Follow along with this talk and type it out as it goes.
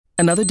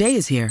Another day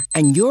is here,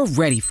 and you're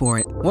ready for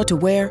it. What to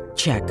wear?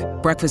 Check.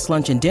 Breakfast,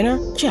 lunch, and dinner?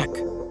 Check.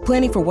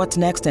 Planning for what's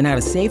next and how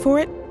to save for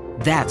it?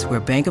 That's where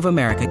Bank of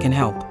America can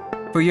help.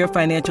 For your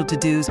financial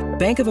to-dos,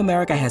 Bank of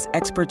America has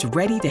experts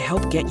ready to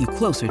help get you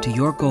closer to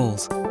your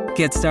goals.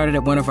 Get started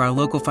at one of our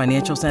local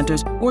financial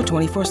centers or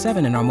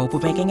 24/7 in our mobile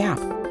banking app.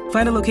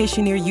 Find a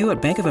location near you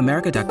at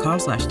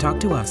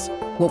bankofamerica.com/talktous.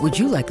 What would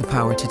you like the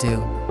power to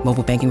do?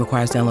 Mobile banking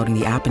requires downloading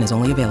the app and is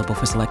only available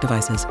for select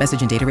devices.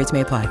 Message and data rates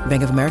may apply.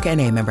 Bank of America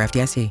N.A., member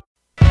FDIC.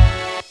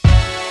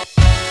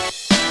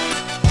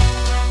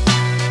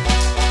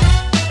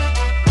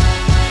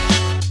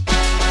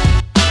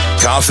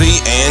 Coffee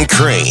and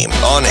Cream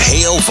on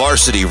Hail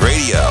Varsity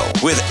Radio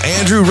with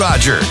Andrew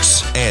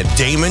Rogers and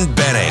Damon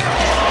Benning.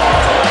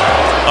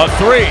 A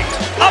three,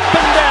 up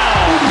and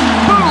down,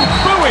 boom,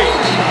 Bowie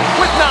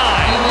with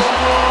 9.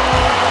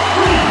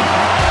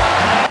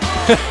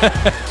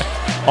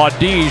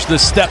 Audige, the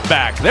step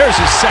back. There's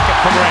his second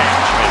from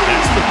range. And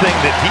that's the thing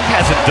that he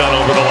hasn't done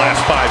over the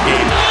last 5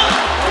 games.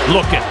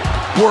 Looking,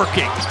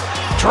 working,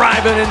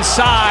 driving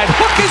inside.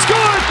 Hook is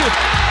good.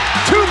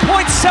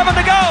 2.7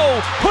 to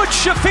go. Put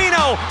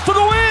Schifino for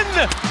the win.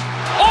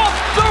 Off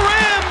the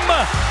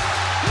rim.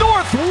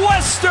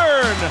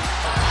 Northwestern.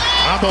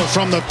 Abo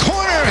from the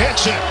corner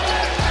hits it.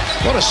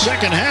 What a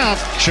second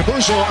half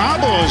Chibuzo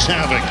Abo is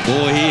having.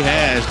 Boy, he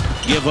has.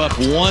 Give up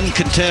one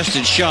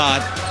contested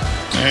shot.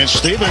 And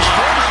Stevens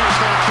finishes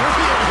that 3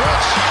 and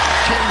hits.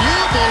 Can you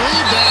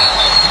believe that?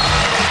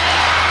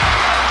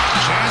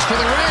 Chance for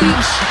the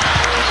Rams.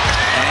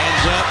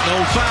 Hands up,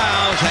 no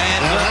fouls.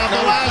 Hands up, the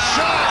no last fouls.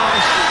 shot.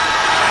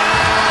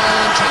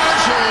 And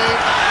Tajay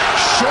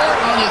short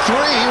on the 3.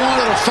 He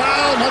wanted a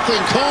foul,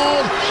 nothing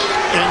called.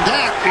 And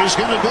that is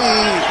going to be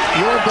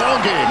your ball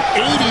game.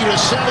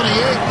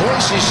 80-78.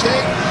 Boise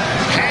State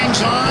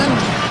hangs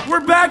on.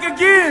 We're back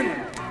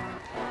again.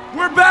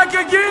 We're back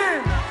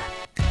again.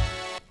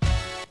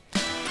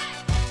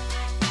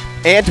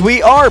 And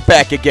we are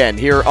back again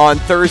here on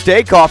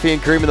Thursday. Coffee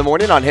and Cream in the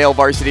morning on Hail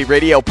Varsity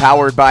Radio,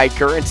 powered by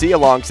Currency,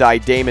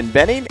 alongside Damon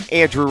Benning,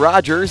 Andrew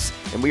Rogers,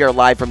 and we are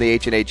live from the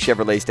H&H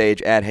Chevrolet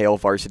stage at Hail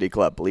Varsity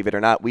Club. Believe it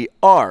or not, we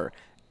are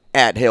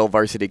at Hail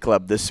Varsity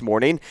Club this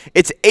morning.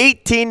 It's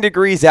 18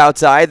 degrees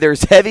outside.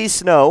 There's heavy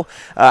snow.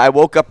 I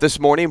woke up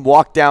this morning,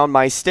 walked down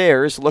my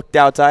stairs, looked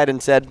outside,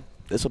 and said,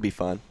 "This will be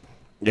fun."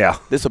 Yeah,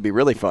 this will be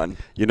really fun.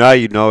 You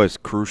know it's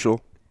crucial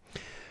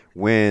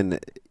when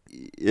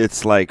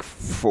it's like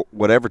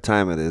whatever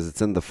time it is,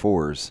 it's in the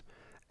 4s,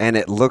 and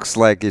it looks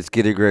like it's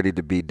getting ready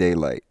to be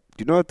daylight.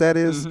 Do you know what that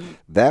is? Mm-hmm.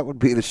 That would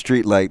be the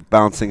street light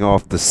bouncing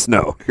off the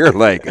snow. You're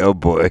like, oh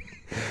boy.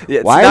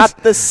 It's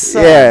not the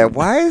sun. Yeah,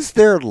 why is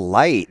there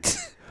light?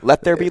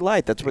 Let there be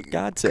light. That's what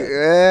God said.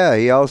 Yeah,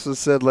 he also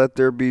said let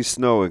there be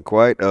snow, and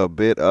quite a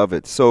bit of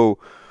it. So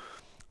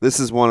this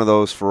is one of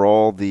those for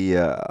all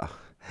the,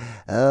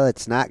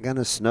 it's not going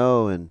to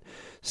snow, and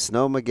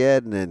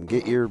Snowmageddon, and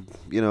get your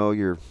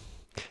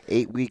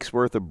 8 weeks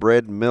worth of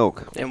bread and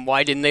milk. And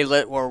why did they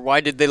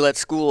let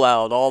school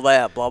out? All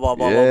that, blah blah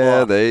blah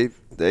yeah, blah blah.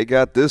 they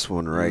got this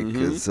one right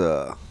because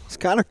it's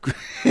kind of.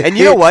 And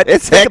you know what?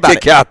 It's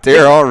hectic out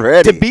there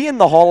already. To be in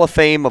the Hall of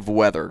Fame of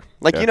weather,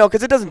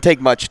 because it doesn't take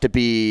much to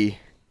be.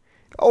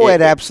 Oh,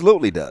 it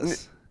absolutely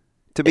does.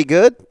 To be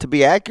good, to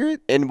be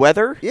accurate in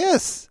weather.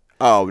 Yes.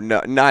 Oh no,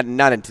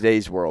 not in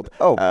today's world.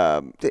 Oh,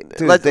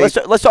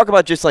 let's talk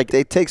about just like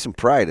they take some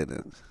pride in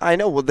it. I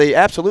know. Well, they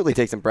absolutely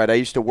take some pride. I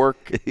used to work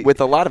with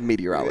a lot of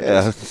meteorologists.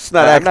 Yeah, it's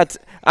not.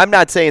 I'm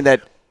not saying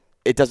that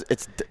it does.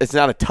 It's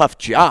not a tough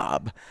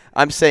job.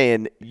 I'm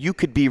saying you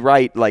could be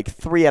right like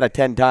 3 out of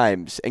 10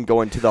 times and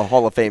go into the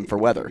Hall of Fame for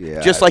weather,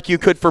 just like you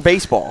could for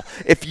baseball.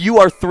 If you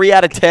are 3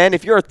 out of 10,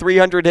 if you're a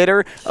 300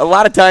 hitter, a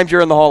lot of times you're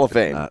in the Hall of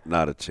Fame.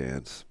 Not a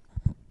chance.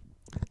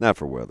 Not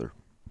for weather.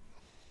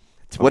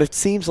 It's what it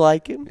seems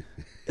like.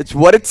 It's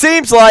what it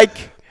seems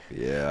like.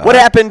 Yeah. What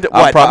happened?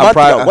 A month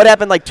ago? What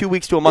happened like 2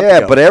 weeks to a month ago?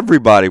 Yeah, but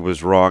everybody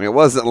was wrong. It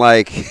wasn't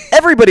like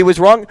everybody was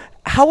wrong.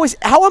 How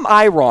am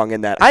I wrong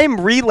in that? I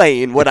am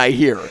relaying what I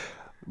hear.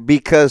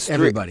 Because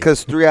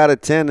 3 out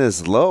of 10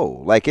 is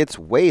low. Like, it's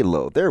way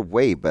low. They're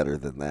way better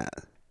than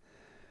that.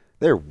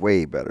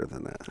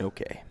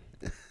 Okay.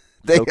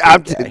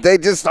 They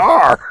just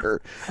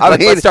are. I'm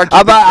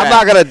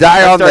not going to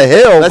die on the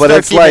hill, but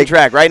it's like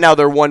track. Right now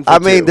they're 1 for 2. I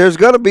mean, there's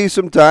going to be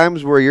some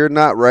times where you're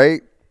not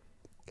right,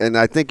 and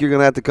I think you're going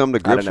to have to come to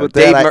grips with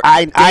that.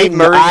 I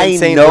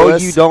know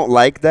you don't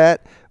like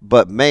that,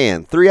 but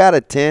man, 3 out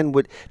of 10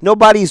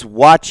 nobody's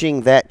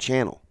watching that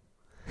channel.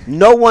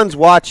 No one's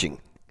watching.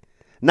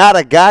 Not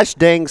a gosh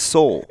dang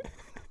soul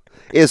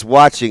is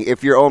watching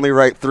if you're only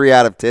right 3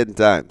 out of 10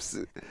 times.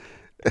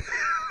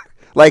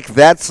 Like,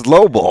 that's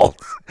low ball.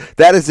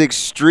 That is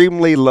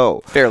extremely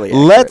low. Fairly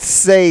accurate. Let's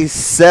say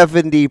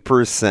 70%.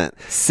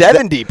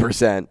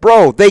 70%?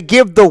 Bro, they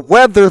give the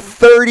weather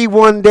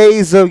 31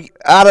 days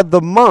out of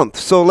the month.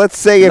 So let's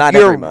say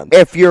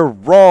if you're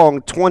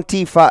wrong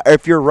 25,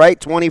 if you're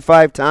right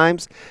 25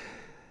 times,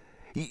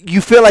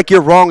 You feel like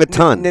you're wrong a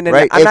ton, no,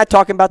 right? I'm not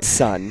talking about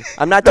sun.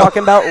 I'm not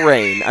talking about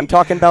rain. I'm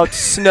talking about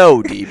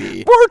snow,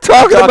 DB. We're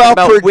talking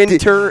about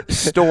winter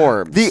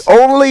storms. The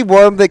only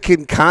one that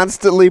can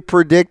constantly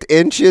predict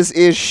inches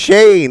is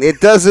Shane. It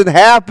doesn't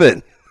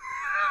happen.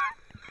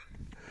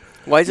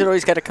 Why is it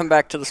always got to come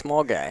back to the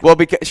small guy? Well,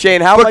 because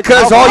Shane, all you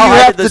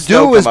have to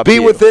do is be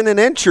within an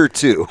inch or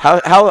two.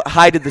 How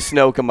high did the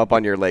snow come up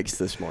on your legs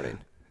this morning?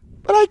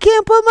 But I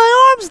can't put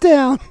my arms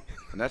down.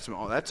 And that's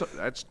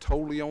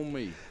totally on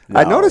me. No.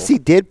 I noticed he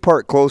did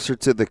park closer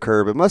to the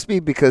curb. It must be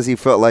because he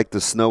felt like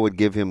the snow would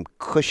give him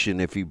cushion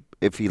if he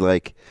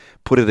like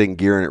put it in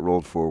gear and it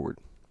rolled forward.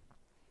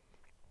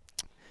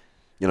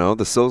 You know,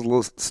 the snow's a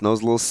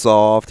little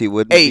soft. He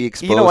wouldn't be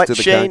exposed to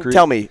the Shane, concrete.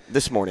 Tell me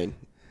this morning.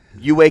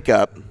 You wake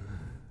up.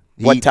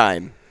 What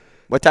time?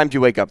 What time did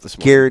you wake up this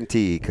morning?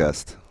 Guarantee he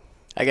cussed.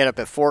 I got up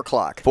at 4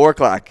 o'clock. 4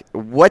 o'clock.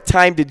 What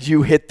time did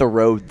you hit the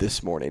road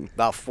this morning?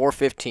 About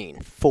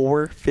 4:15.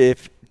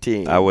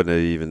 4:15. I would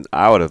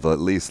have at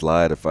least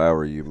lied if I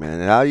were you,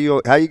 man. How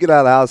you get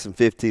out of the house in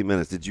 15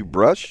 minutes? Did you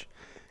brush?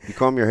 You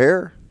comb your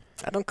hair?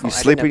 I don't comb. You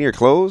sleep in your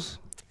clothes?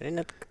 I didn't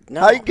have, no.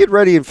 How you get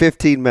ready in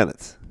 15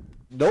 minutes?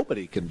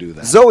 Nobody can do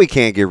that. Zoe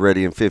can't get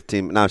ready in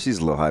 15 minutes. Now, she's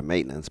a little high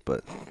maintenance,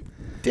 but.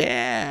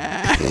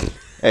 Dad.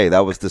 Hey, that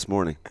was this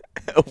morning.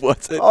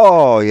 Was it?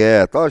 Oh,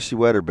 yeah. I thought she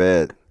wet her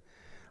bed.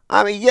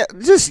 I mean, yeah,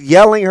 just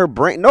yelling her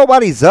brain.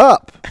 Nobody's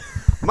up.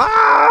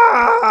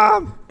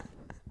 Mom!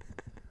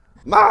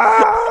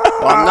 Mom!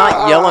 Well, I'm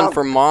not yelling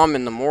for Mom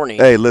in the morning.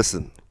 Hey,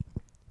 listen.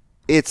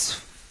 It's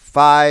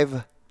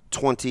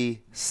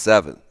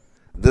 5:27.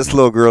 This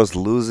little girl's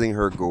losing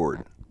her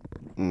gourd.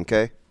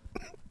 Okay?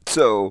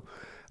 So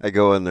I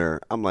go in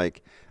there. I'm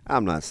like,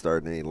 I'm not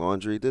starting any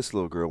laundry. This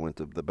little girl went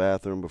to the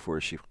bathroom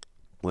before she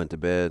went to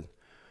bed.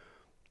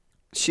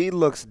 She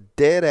looks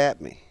dead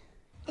at me.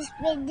 It's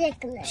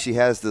ridiculous. She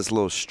has this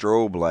little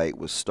strobe light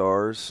with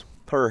stars.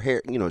 Her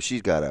hair, you know,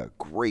 she's got a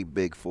great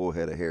big full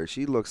head of hair.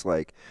 She looks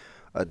like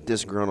a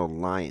disgruntled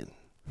lion.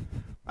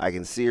 I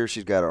can see her.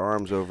 She's got her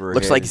arms over her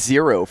Looks head. like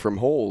Zero from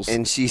Holes.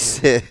 And she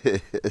said,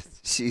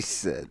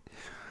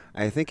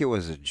 I think it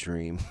was a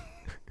dream.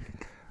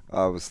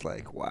 I was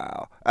like,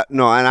 wow.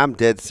 No, and I'm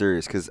dead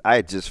serious because I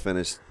had just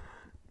finished.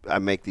 I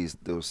make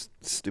those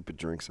stupid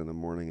drinks in the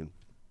morning, and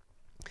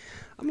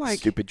I'm like,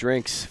 stupid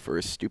drinks for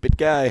a stupid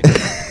guy.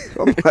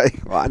 I'm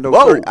like, well, I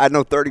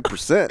know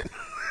 30%.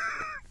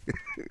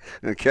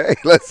 Okay,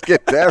 let's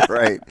get that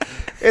right.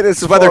 And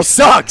this weather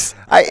sucks.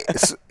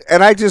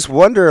 And I just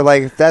wonder,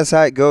 like, if that's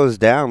how it goes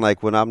down,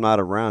 like when I'm not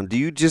around. Do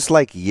you just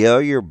like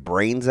yell your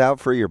brains out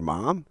for your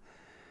mom?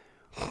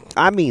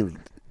 I mean,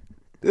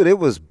 dude, it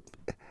was.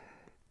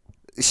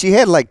 She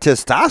had like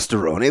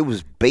testosterone. It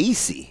was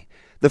bassy.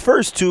 The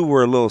first two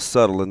were a little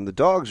subtle, and the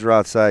dogs were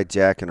outside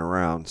jacking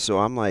around. So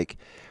I'm like,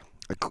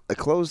 I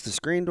closed the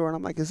screen door, and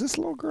I'm like, is this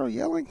little girl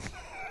yelling?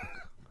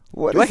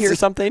 Do I hear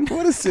something?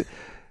 What is it?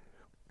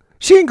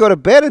 She didn't go to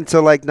bed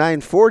until like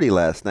 9:40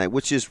 last night,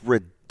 which is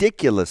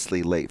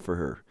ridiculously late for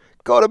her.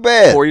 Go to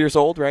bed. 4 years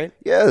old, right?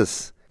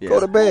 Yes. Yeah.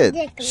 Go to bed.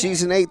 Ridiculous.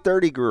 She's an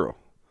 8:30 girl.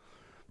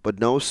 But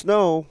no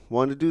snow.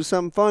 Wanted to do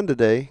something fun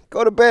today.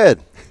 Go to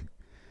bed.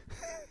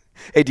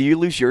 Hey, do you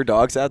lose your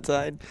dogs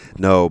outside?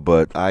 No,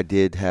 but I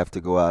did have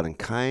to go out and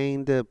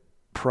kind of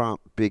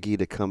prompt Biggie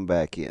to come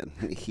back in.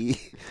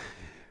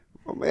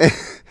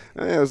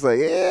 I was like,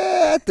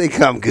 yeah, I think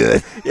I'm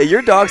good. Yeah,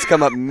 your dogs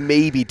come up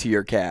maybe to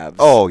your calves.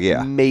 Oh,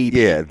 yeah.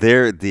 Maybe.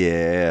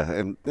 Yeah,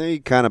 and they're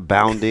kind of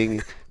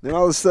bounding. Then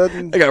all of a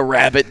sudden. Like a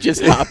rabbit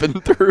just hopping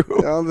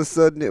through. All of a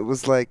sudden it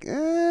was like,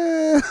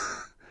 I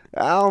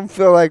don't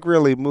feel like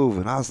really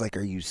moving. I was like,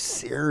 are you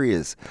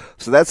serious?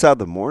 So that's how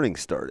the morning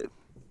started.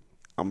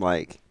 I'm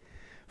like,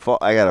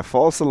 I got a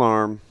false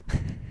alarm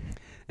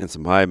and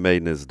some high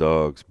maintenance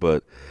dogs,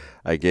 but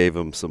I gave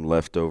them some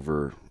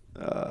leftover.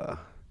 I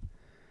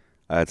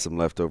had some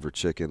leftover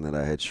chicken that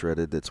I had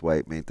shredded. That's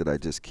white meat that I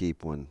just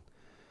keep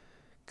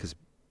because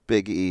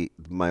Biggie,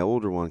 my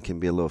older one, can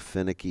be a little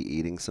finicky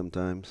eating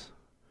sometimes.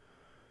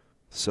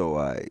 So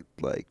I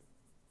like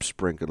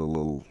sprinkled a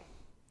little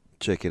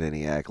chicken, and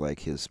he act like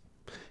he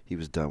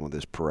was done with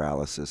his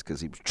paralysis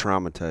because he was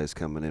traumatized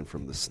coming in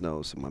from the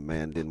snow. So my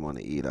man didn't want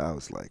to eat. I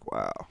was like,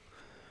 wow.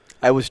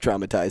 I was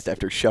traumatized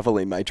after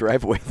shoveling my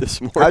driveway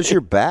this morning. How's your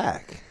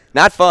back?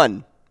 Not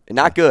fun.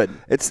 Not good.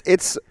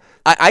 It's.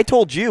 I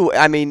told you.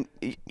 I mean,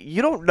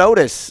 you don't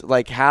notice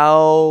like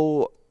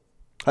how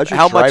much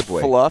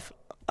driveway? Fluff.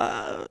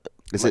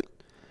 Is it?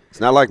 It's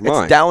not like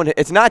mine.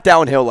 It's not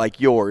downhill like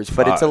yours,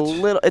 but it's a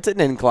little. It's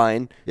an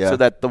incline, so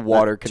that the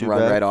water can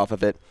run right off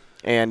of it.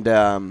 And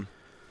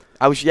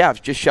I was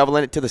just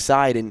shoveling it to the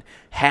side, and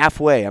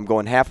I'm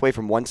going halfway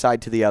from one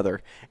side to the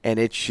other, and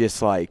it's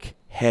just like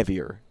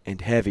heavier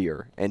and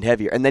heavier and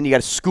heavier, and then you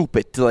got to scoop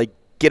it to like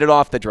get it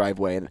off the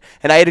driveway, and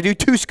I had to do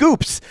 2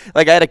 scoops.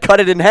 Like I had to cut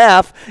it in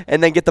half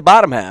and then get the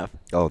bottom half.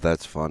 Oh,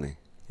 that's funny.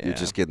 Yeah. You're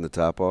just getting the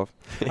top off.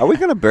 Are we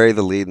going to bury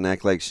the lead and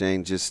act like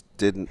Shane just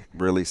didn't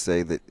really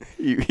say that?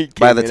 He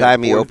by the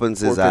time he opens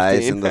his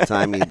eyes and the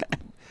time he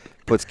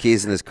puts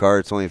keys in his car,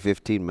 it's only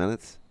 15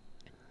 minutes?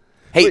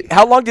 Hey,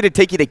 how long did it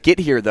take you to get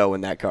here, though,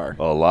 in that car?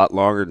 A lot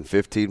longer than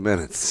 15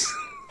 minutes.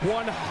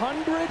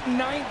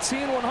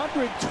 119,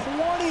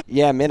 120.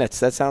 Yeah, minutes.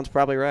 That sounds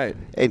probably right.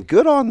 And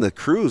good on the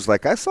crews.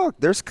 Like, I saw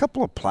there's a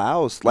couple of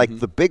plows, like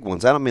the big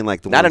ones. I don't mean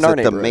like the ones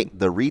that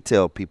the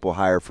retail people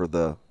hire for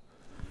the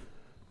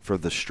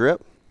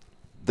strip.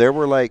 There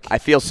were like, I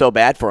feel so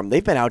bad for them.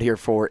 They've been out here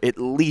for at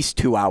least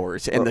 2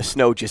 hours, and the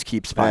snow just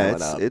keeps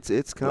piling up.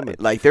 It's coming.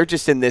 Like they're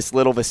just in this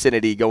little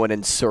vicinity going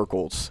in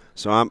circles.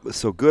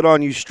 So good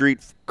on you street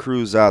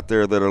crews out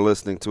there that are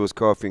listening to us,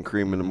 Coffee and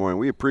Cream in the Morning.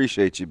 We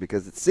appreciate you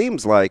because it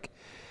seems like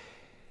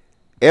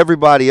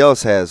everybody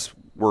else has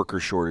worker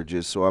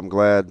shortages. So I'm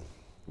glad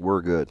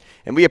we're good.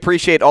 And we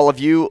appreciate all of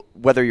you,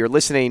 whether you're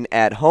listening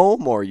at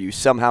home or you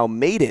somehow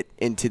made it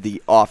into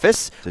the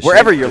office,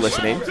 wherever you're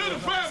listening.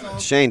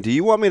 Shane, do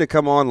you want me to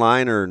come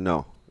online or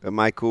no? Am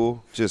I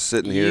cool just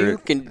sitting here? You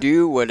can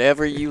do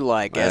whatever you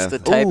like. That's the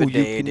type of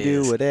day it is. You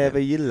can do whatever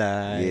you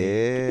like.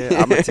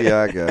 Yeah, I'm a TI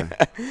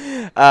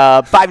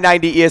guy.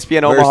 590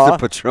 ESPN Omaha. Where's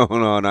the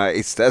Patron on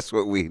Ice? That's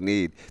what we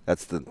need.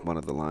 That's one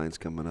of the lines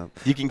coming up.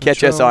 You can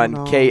catch us on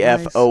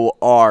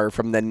KFOR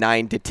from the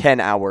 9 to 10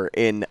 hour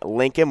in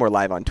Lincoln. We're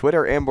live on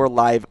Twitter, and we're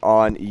live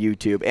on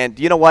YouTube. And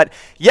you know what?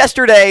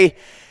 Yesterday,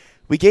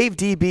 we gave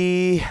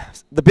DB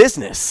the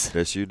business.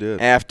 Yes, you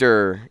did.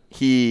 After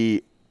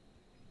he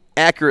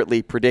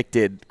accurately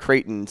predicted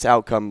Creighton's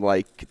outcome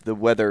like the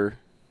weather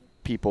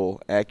people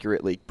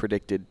accurately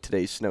predicted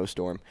today's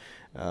snowstorm.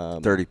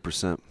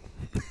 30%.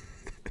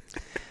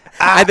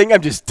 I think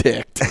I'm just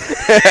ticked.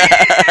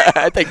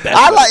 I think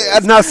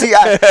that's now. See,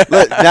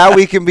 look, now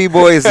we can be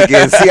boys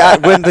again. See,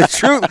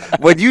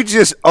 when you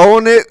just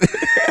own it,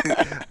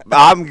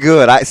 I'm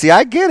good.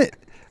 I get it.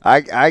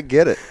 I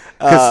get it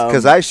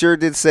because I sure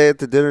did say at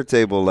the dinner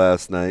table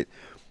last night,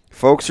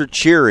 folks are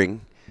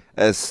cheering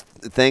as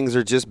things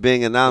are just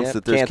being announced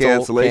that there's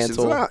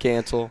cancellations.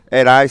 Cancel.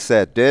 And I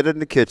sat dead in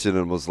the kitchen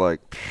and was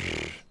like,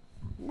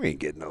 we ain't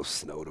getting no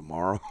snow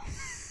tomorrow.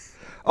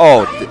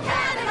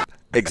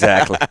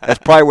 Exactly. That's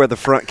probably where the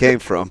front came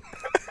from.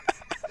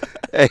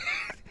 Hey,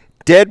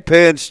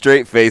 deadpan,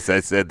 straight face, I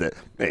said that.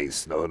 Ain't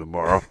snow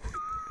tomorrow.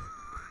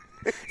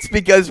 It's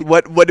because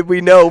what did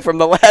we know from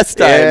the last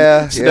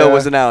time snow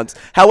was announced?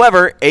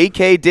 However,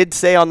 AK did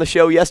say on the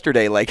show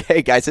yesterday, like,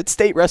 hey, guys, it's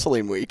state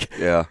wrestling week.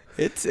 Yeah.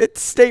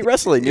 It's state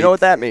wrestling. You know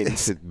what that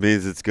means. It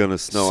means it's going to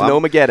snow.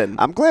 Snowmageddon.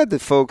 I'm glad that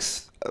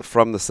folks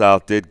from the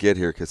South did get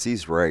here because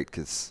he's right.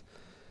 Because,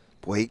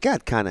 boy, it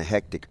got kind of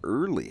hectic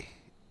early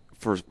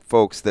for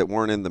folks that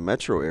weren't in the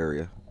metro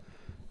area.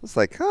 It's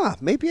like,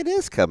 maybe it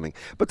is coming.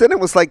 But then it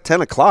was like 10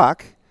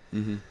 o'clock.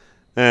 Mm-hmm.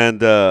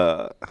 And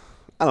I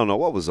don't know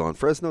what was on.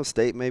 Fresno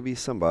State, maybe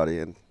somebody.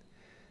 And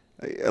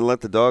I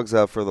let the dogs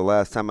out for the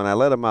last time. And I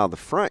let them out of the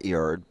front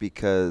yard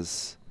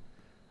because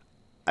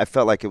I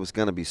felt like it was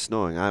going to be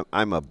snowing.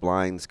 I'm a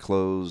blinds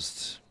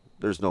closed.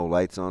 There's no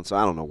lights on, so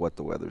I don't know what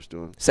the weather's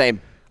doing.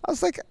 Same. I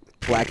was like,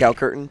 blackout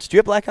curtains. Do you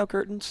have blackout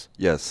curtains?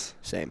 Yes.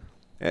 Same.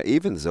 Yeah,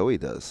 even Zoe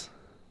does.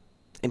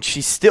 And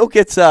she still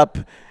gets up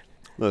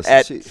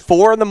at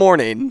 4 in the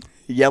morning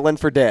yelling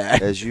for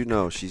Dad. As you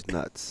know, she's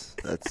nuts.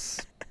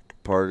 That's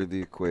part of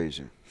the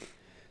equation.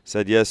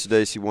 Said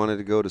yesterday she wanted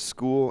to go to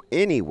school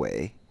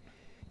anyway,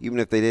 even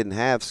if they didn't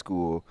have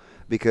school,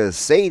 because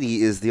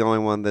Sadie is the only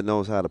one that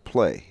knows how to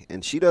play.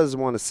 And she doesn't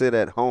want to sit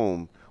at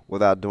home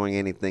without doing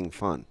anything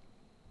fun.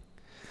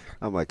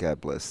 I'm like,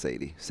 God bless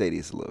Sadie.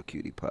 Sadie's a little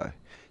cutie pie.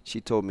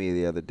 She told me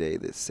the other day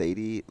that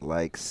Sadie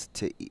likes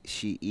to eat,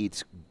 she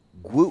eats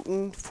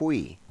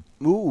gluten-free.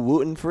 Ooh,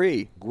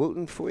 gluten-free.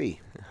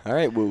 Gluten-free. All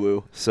right,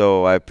 woo-woo.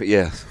 So,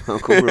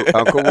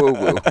 Uncle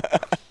Woo-woo.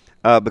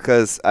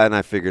 And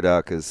I figured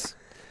out because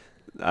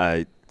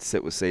I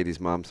sit with Sadie's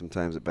mom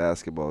sometimes at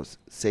basketball.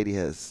 Sadie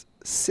has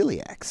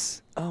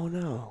celiacs. Oh,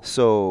 no.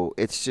 So,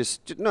 it's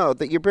just,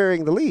 that you're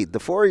bearing the lead. The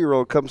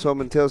 4-year-old comes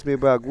home and tells me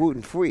about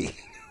gluten-free.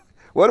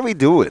 What are we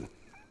doing?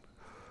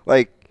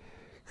 Like,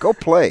 go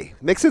play.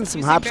 Mix in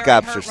some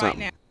hopscotch or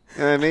something. You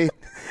know what I mean?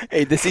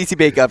 Hey, the CC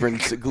Bake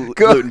Oven's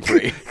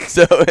gluten-free.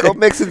 So go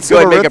mix in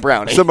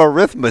some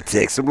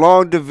arithmetic, some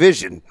long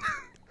division.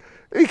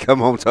 You come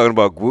home talking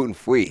about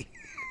gluten-free.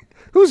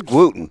 Who's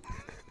gluten?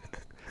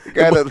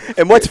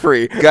 And what's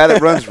free? Guy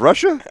that runs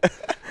Russia?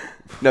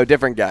 No,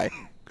 different guy.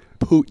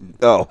 Putin.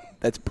 Oh.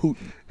 That's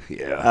Putin.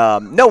 Yeah.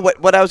 No,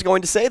 what I was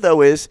going to say,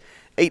 though, is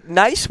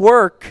nice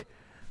work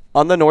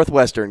on the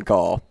Northwestern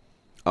call.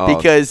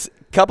 Because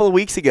a couple of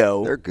weeks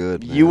ago, they're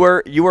good, man.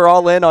 You were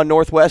all in on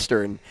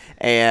Northwestern,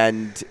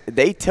 and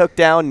they took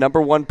down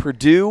number 1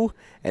 Purdue,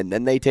 and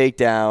then they take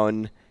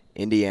down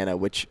Indiana,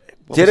 which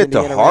did it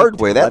the hard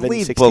way. 11, that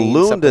lead 16,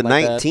 ballooned to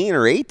like 19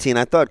 or 18.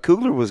 I thought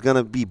Kugler was going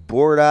to be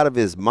bored out of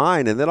his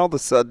mind, and then all of a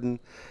sudden,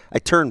 I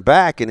turned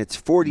back, and it's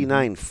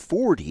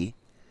 49-40.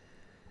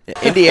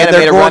 Indiana and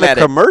they're made a going run to at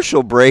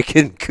commercial break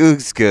in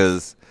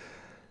Cougs,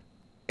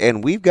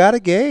 and we've got a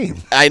game.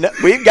 I know.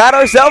 We've got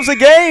ourselves a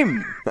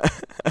game.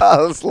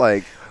 I was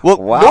like,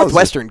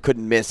 Northwestern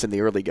couldn't miss in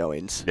the early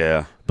goings.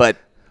 Yeah. But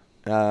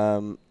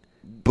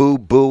Boo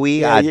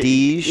Booey,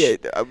 Adige.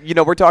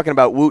 Yeah, we're talking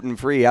about Wooten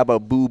Free. How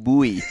about Boo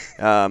Booey?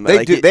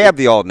 They have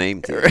the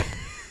all-name team.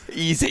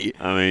 Easy.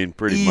 I mean,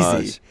 pretty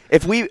much.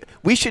 If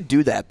we should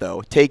do that,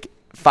 though. Take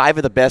 5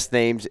 of the best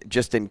names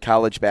just in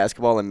college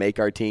basketball and make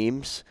our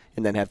teams,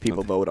 and then have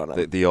people vote on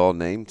them. The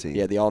all-name team.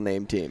 Yeah, the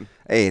all-name team.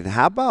 Hey, and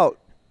how about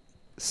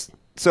 –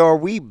 so are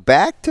we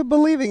back to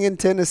believing in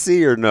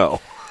Tennessee or no?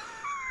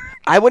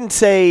 I wouldn't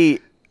say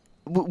 –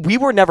 we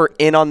were never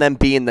in on them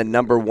being the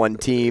number 1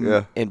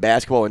 team in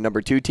basketball or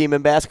number 2 team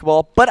in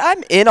basketball, but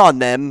I'm in on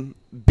them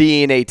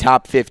being a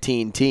top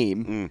 15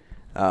 team.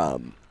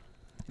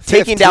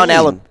 Taking down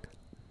Alabama.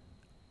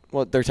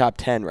 Well, they're top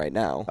 10 right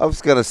now. I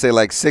was gonna say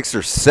like 6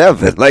 or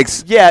 7. But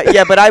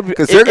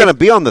because they're gonna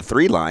be on the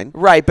 3 line,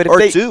 right? But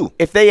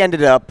if they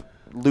ended up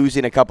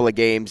losing a couple of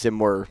games and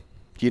were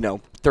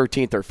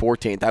 13th or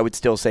 14th, I would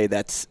still say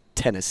that's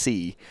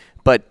Tennessee.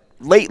 But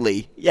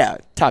lately,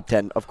 top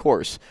 10, of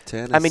course.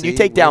 Tennessee, I mean, you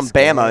take down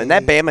Bama, and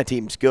that Bama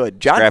team's good.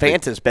 John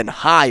Vance has been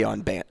high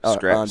on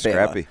Bama.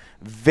 Scrappy.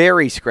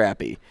 Very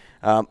scrappy.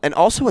 And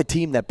also a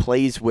team that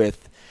plays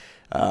with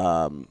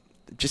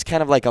just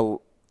kind of like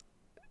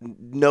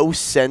no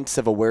sense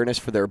of awareness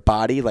for their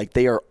body. Like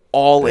they are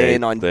all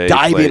in on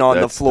diving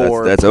on the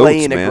floor,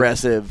 playing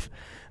aggressive.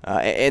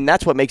 And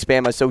that's what makes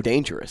Bama so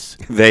dangerous.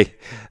 They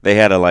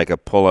had a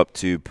pull-up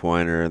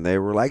 2-pointer, and they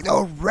were like,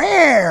 a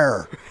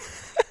rare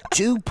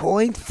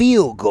 2-point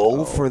field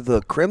goal for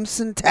the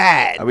Crimson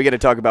Tide. Are we going to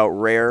talk about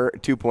rare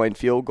 2-point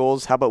field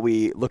goals? How about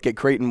we look at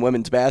Creighton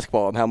women's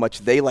basketball and how much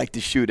they like to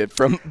shoot it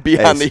from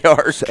beyond the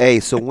arc?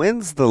 So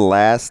when's the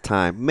last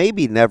time?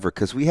 Maybe never,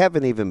 because we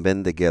haven't even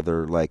been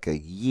together like a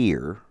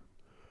year.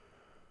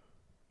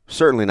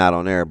 Certainly not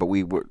on air, but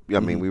we were.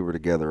 I mean, we were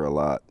together a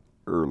lot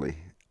early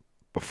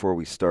before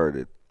we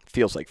started.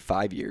 Feels like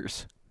 5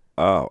 years.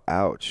 Oh,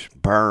 ouch!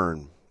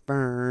 Burn,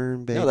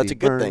 baby. No, that's a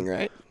good thing,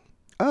 right?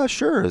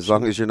 Sure, as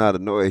long as you're not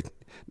annoyed.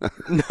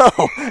 No,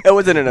 it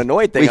wasn't an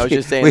annoyed thing. I was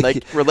just saying,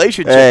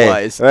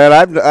 relationship-wise. Hey,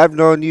 man, I've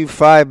known you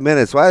 5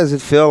 minutes. Why does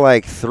it feel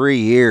like 3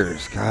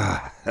 years?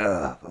 God.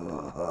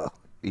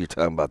 You're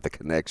talking about the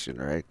connection,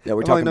 right? Yeah,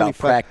 we're talking about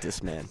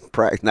practice, man.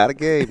 Not a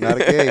game.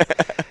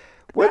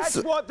 That's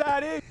what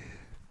that is.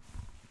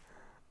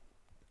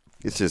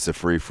 It's just a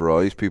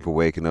free-for-all. These people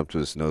waking up to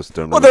a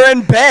snowstorm. Well, they're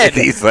in bed.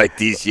 These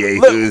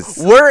yahoos.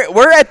 Look,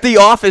 we're at the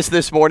office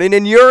this morning,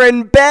 and you're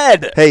in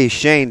bed. Hey,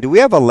 Shane, do we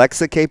have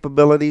Alexa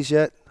capabilities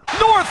yet?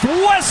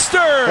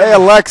 Northwestern. Hey,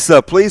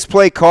 Alexa, please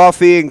play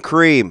Coffee and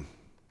Cream.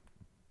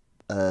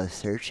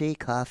 Searchy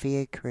Coffee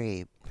and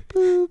Cream.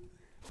 Boop.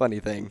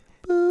 Funny thing.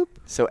 Boop.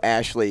 So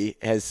Ashley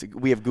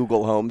we have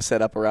Google Home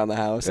set up around the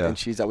house, and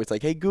she's always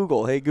like, hey,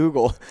 Google.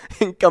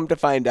 And come to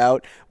find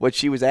out what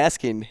she was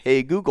asking,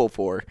 hey, Google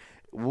for.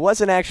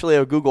 Wasn't actually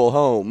a Google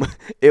Home.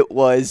 It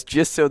was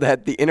just so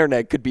that the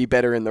internet could be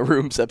better in the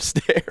rooms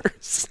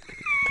upstairs.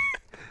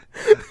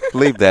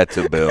 Leave that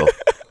to Bill.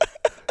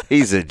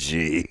 He's a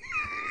G.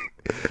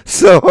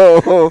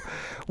 So,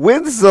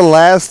 when's the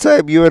last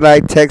time you and I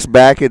text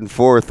back and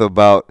forth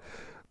about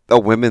a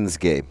women's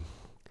game?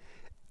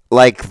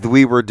 Like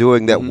we were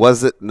doing that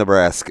wasn't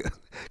Nebraska.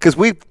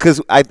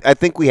 Because I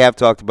think we have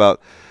talked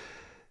about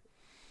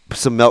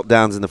some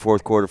meltdowns in the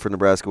fourth quarter for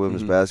Nebraska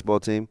women's basketball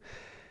team.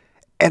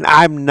 And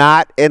I'm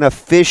not an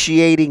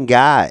officiating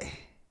guy.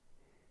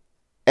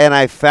 And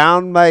I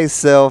found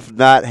myself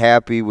not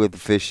happy with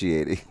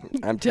officiating.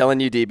 I'm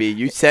telling you, DB,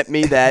 you sent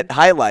me that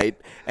highlight,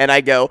 and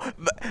I go,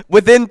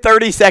 within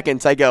 30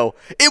 seconds, I go,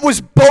 it was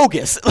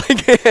bogus.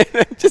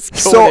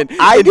 Just going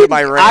into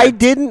my rant. I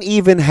didn't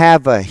even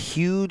have a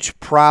huge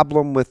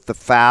problem with the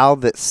foul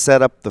that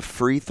set up the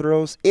free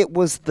throws. It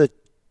was the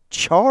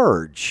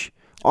charge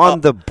on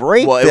the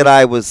break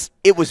I was.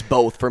 It was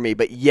both for me,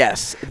 but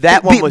yes,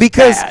 that one was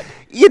bad.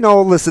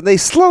 Listen, they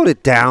slowed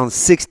it down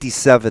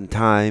 67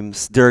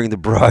 times during the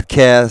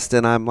broadcast,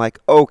 and I'm like,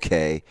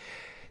 okay.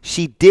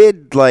 She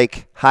did,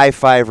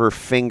 high-five her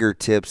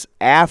fingertips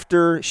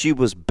after she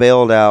was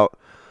bailed out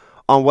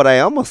on what I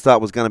almost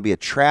thought was going to be a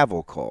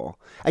travel call.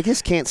 I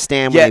just can't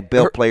stand when they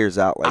bail players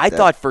out like that. I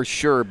thought for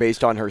sure,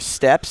 based on her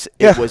steps,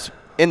 it was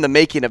in the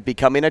making of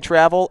becoming a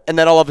travel, and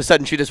then all of a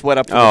sudden she just went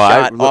up for the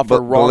shot off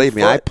her wrong believe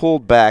me, foot. I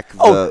pulled back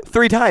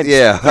 3 times.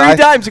 Yeah. 3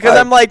 times because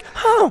I'm like,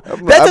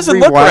 that doesn't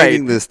look right.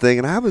 I'm rewinding this thing,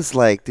 and I was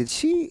like,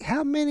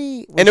 how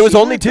many? And it was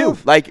only 2.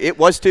 It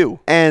was 2.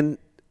 And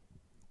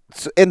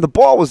the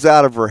ball was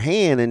out of her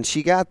hand, and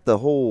she got the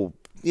whole,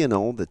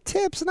 the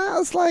tips, and I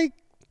was like,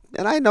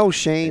 and I know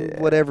Shane,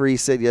 whatever he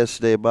said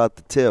yesterday about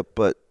the tip,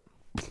 but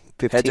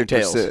 15%. Heads or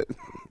tails?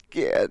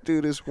 Yeah,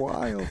 dude, it's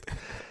wild.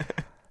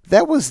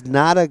 That was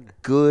not a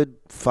good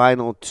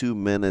final 2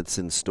 minutes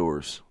in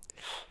stores.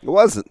 It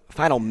wasn't.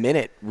 Final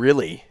minute,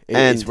 really,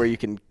 is where you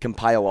can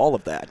compile all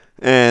of that.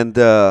 And,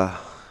 there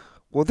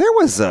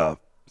was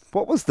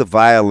what was the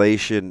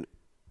violation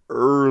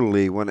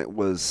early when it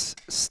was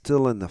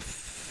still in the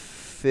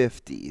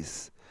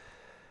 50s?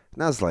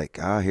 And I was like,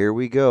 here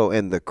we go.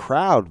 And the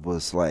crowd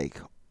was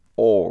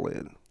all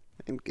in.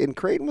 And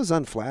Creighton was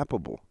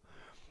unflappable.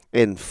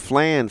 And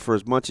Flan, for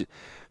as much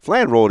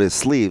Flan rolled his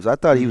sleeves. I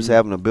thought he was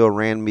having a Bill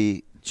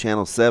Ranby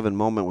Channel 7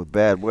 moment with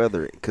bad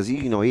weather because,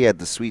 he had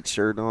the sweet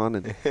shirt on.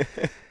 And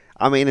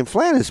and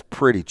Flan is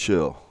pretty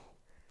chill.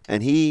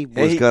 And he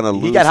was going to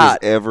lose his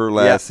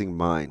everlasting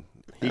mind.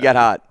 He got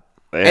hot.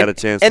 They had a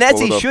chance and to as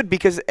pull he it up. should,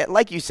 because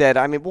like you said,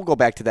 we'll go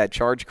back to that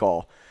charge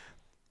call.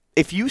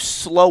 If you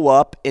slow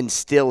up and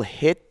still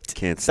hit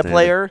the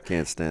player,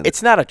 Can't stand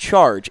it's not a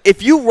charge.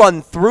 If you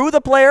run through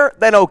the player,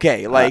 then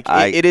okay.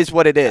 It is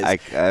what it is.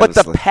 But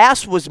the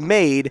pass was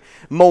made.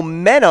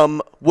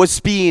 Momentum was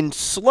being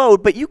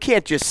slowed, but you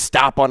can't just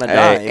stop on a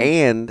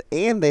dime.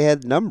 And they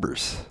had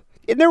numbers.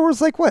 And there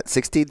was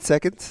 16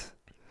 seconds?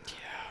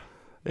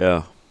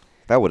 Yeah.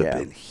 That would have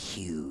been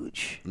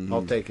huge.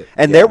 I'll take it.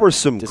 And there were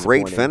some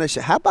great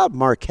finishes. How about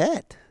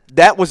Marquette?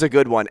 That was a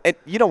good one. And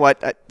you know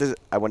what?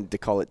 I wanted to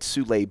call it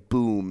Sule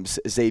booms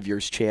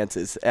Xavier's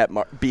chances at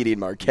beating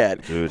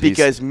Marquette. Dude,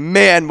 because,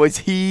 man, was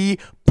he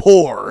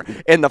poor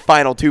in the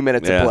final 2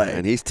 minutes of play.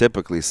 And he's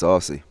typically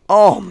saucy.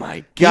 Oh,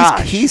 my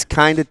gosh. He's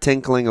kind of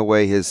tinkling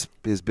away his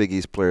Big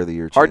East Player of the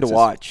Year chances. Hard to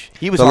watch.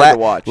 He was hard to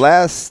watch.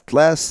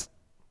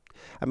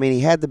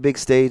 He had the big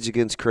stage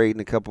against Creighton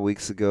a couple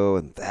weeks ago,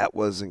 and that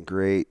wasn't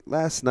great.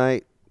 Last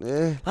night,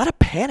 a lot of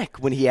panic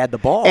when he had the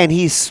ball. And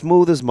he's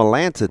smooth as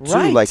Malanta,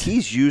 too. Right.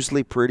 He's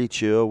usually pretty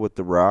chill with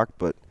the rock,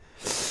 but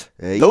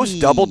those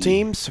double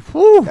teams,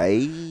 whew,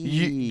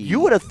 you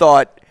would have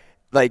thought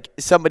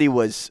somebody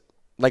was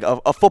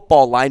a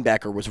football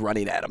linebacker was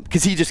running at him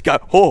because he just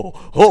got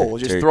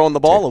just throwing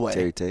the ball away.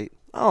 Terry Tate.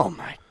 Oh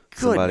my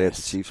goodness. Somebody at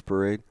the Chiefs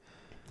parade.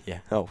 Yeah.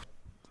 Oh.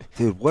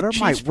 Dude,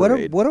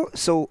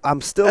 so I'm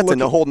still That's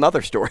looking. a whole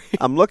nother story.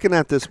 I'm looking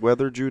at this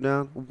weather, Drew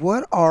Down.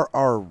 What are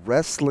our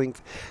wrestling?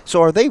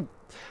 So are they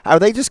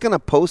just going to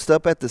post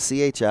up at the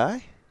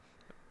CHI?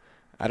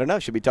 I don't know.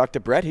 Should we talk to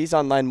Brett? He's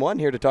on line 1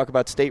 here to talk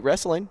about state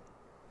wrestling.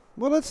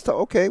 Well, let's talk.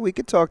 Okay, we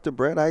could talk to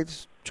Brett. I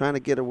just trying to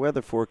get a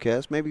weather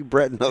forecast. Maybe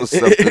Brett knows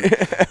something.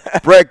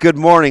 Brett, good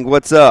morning.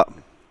 What's up?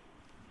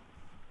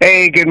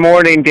 Hey, good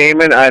morning,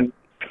 Damon. I'm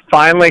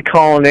finally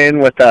calling in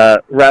with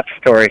a ref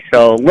story.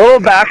 So,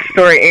 little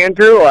backstory,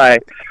 Andrew.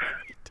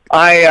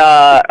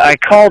 I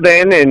called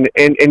in,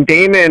 and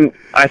Damon,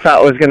 I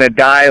thought, was going to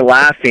die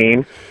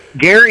laughing.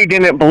 Gary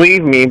didn't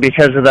believe me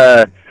because of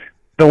the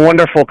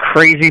wonderful,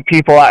 crazy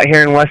people out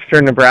here in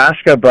western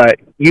Nebraska.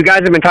 But you guys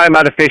have been talking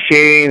about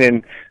officiating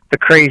and the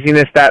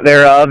craziness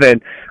thereof.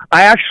 And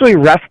I actually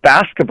ref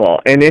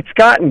basketball, and it's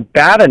gotten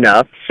bad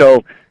enough.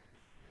 So,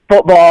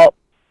 football,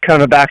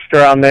 kind of a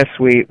backstory on this.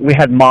 We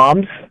had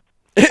moms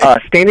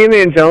standing in the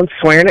end zone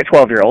swearing at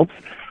 12-year-olds.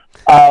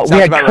 We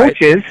had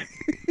coaches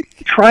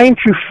trying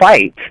to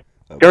fight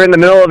during the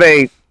middle of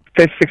a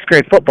 5th, 6th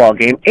grade football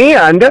game.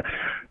 And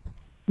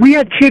we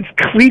had kids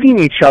cleating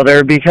each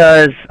other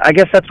because I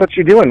guess that's what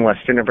you do in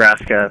western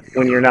Nebraska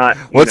when you're not.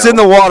 What's in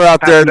the water out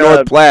there in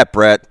North Platte,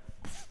 Brett?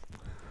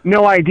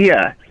 No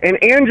idea.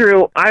 And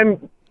Andrew,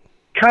 I'm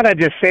kind of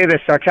just say this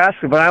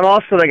sarcastically, but I'm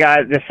also the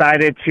guy that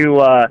decided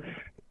to,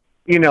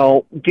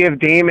 give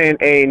Damon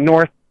a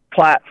North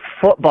Platte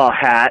football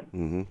hat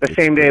the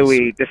same day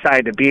we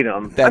decided to beat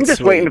him. I'm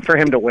just waiting for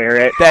him to wear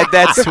it.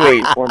 That's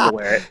sweet. For him to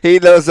wear it. He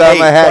knows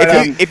I'm a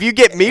hat. If you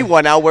get me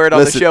one, I'll wear it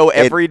on the show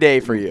every day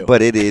for you.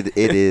 But it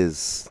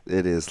is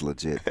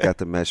legit. Got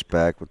the mesh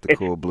back with the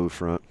cool blue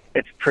front.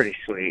 It's pretty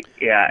sweet.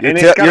 Yeah.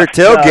 Your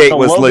tailgate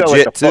was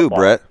legit too,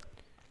 Brett.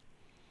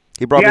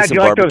 He brought me some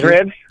barbecue. Like those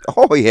ribs?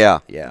 Oh yeah.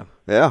 Yeah.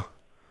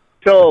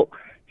 So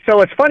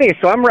it's funny.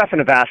 So I'm reffing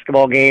a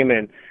basketball game,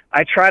 and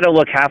I try to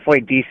look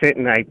halfway decent,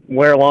 and I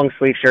wear a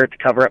long-sleeve shirt to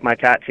cover up my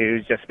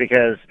tattoos just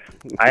because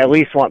I at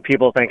least want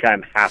people to think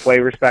I'm halfway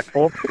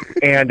respectful.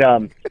 And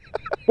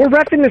we're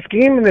reffing this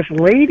game, and this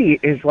lady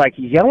is,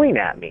 yelling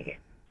at me.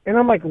 And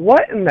I'm like,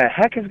 what in the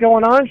heck is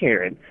going on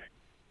here? And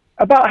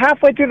about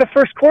halfway through the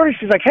first quarter,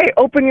 she's like, hey,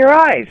 open your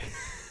eyes.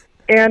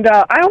 And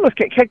I almost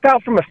get kicked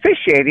out from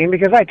officiating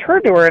because I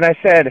turned to her and I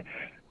said,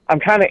 I'm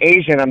kind of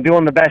Asian. I'm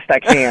doing the best I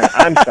can.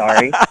 I'm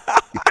sorry.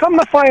 Come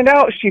to find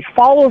out, she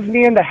follows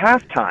me into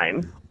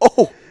halftime.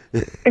 Oh.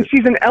 And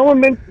she's an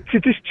element to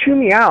just chew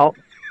me out.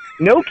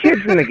 No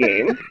kids in the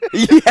game.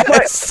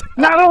 Yes. But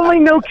not only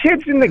no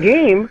kids in the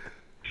game,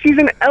 she's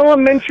an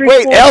elementary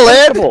school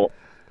principal.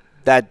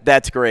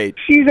 That's great.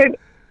 She's an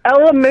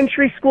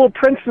elementary school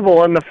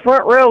principal in the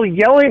front row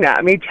yelling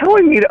at me,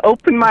 telling me to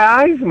open my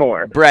eyes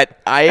more.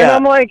 Brett, and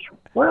I'm like,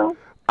 well...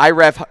 I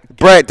ref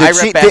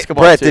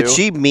basketball too. Did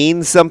she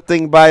mean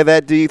something by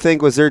that, do you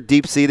think? Was there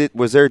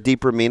a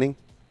deeper meaning?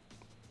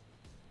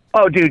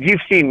 Oh, dude,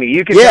 you've seen me.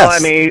 You can tell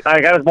I'm Asian.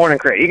 I was born in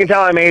Korea. You can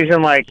tell I'm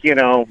Asian,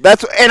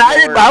 That's and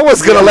I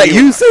was going to let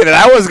you say that.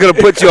 I was going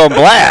to put you on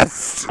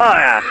blast. Oh,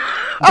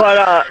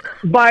 yeah.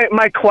 But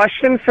my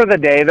question for the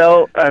day,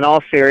 though, in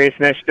all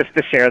seriousness, just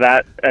to share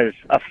that as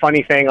a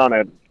funny thing on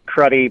a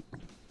cruddy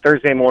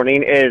Thursday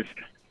morning, is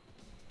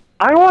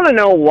I want to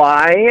know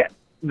why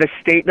the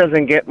state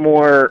doesn't get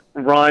more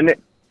run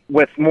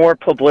with more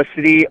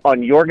publicity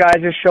on your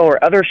guys' show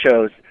or other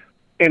shows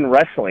in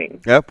wrestling.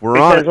 Yep, we're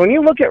on. Because when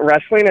you look at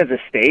wrestling as a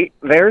state,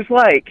 there's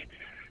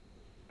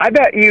I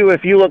bet you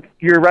if you look,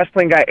 your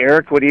wrestling guy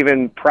Eric would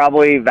even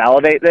probably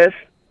validate this.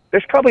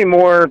 There's probably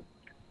more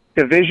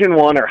Division I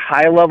or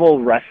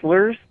high-level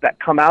wrestlers that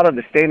come out of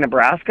the state of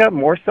Nebraska,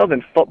 more so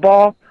than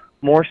football,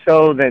 more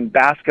so than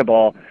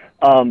basketball.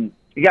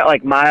 You got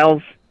like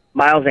Miles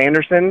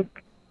Anderson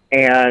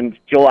and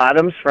Joel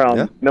Adams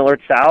from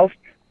Millard South.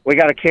 We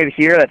got a kid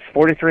here that's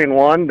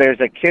 43-1. There's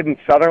a kid in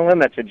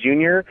Sutherland that's a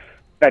junior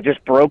that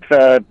just broke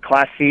the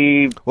Class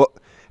C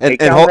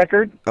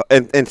record.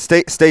 And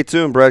stay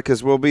tuned, Brett,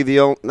 because we'll be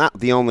not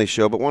the only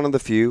show, but one of the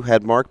few.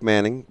 Had Mark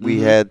Manning.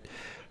 We had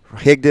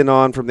Higdon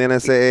on from the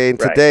NSAA, and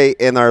today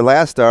in our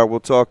last hour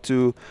we'll talk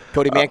to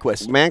Cody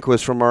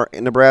Manquist from our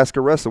Nebraska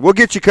Wrestling. We'll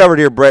get you covered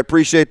here, Brett.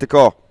 Appreciate the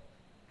call.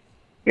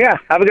 Yeah,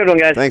 have a good one,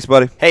 guys. Thanks,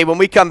 buddy. Hey, when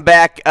we come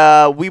back,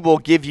 we will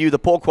give you the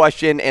poll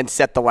question and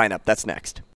set the lineup. That's next.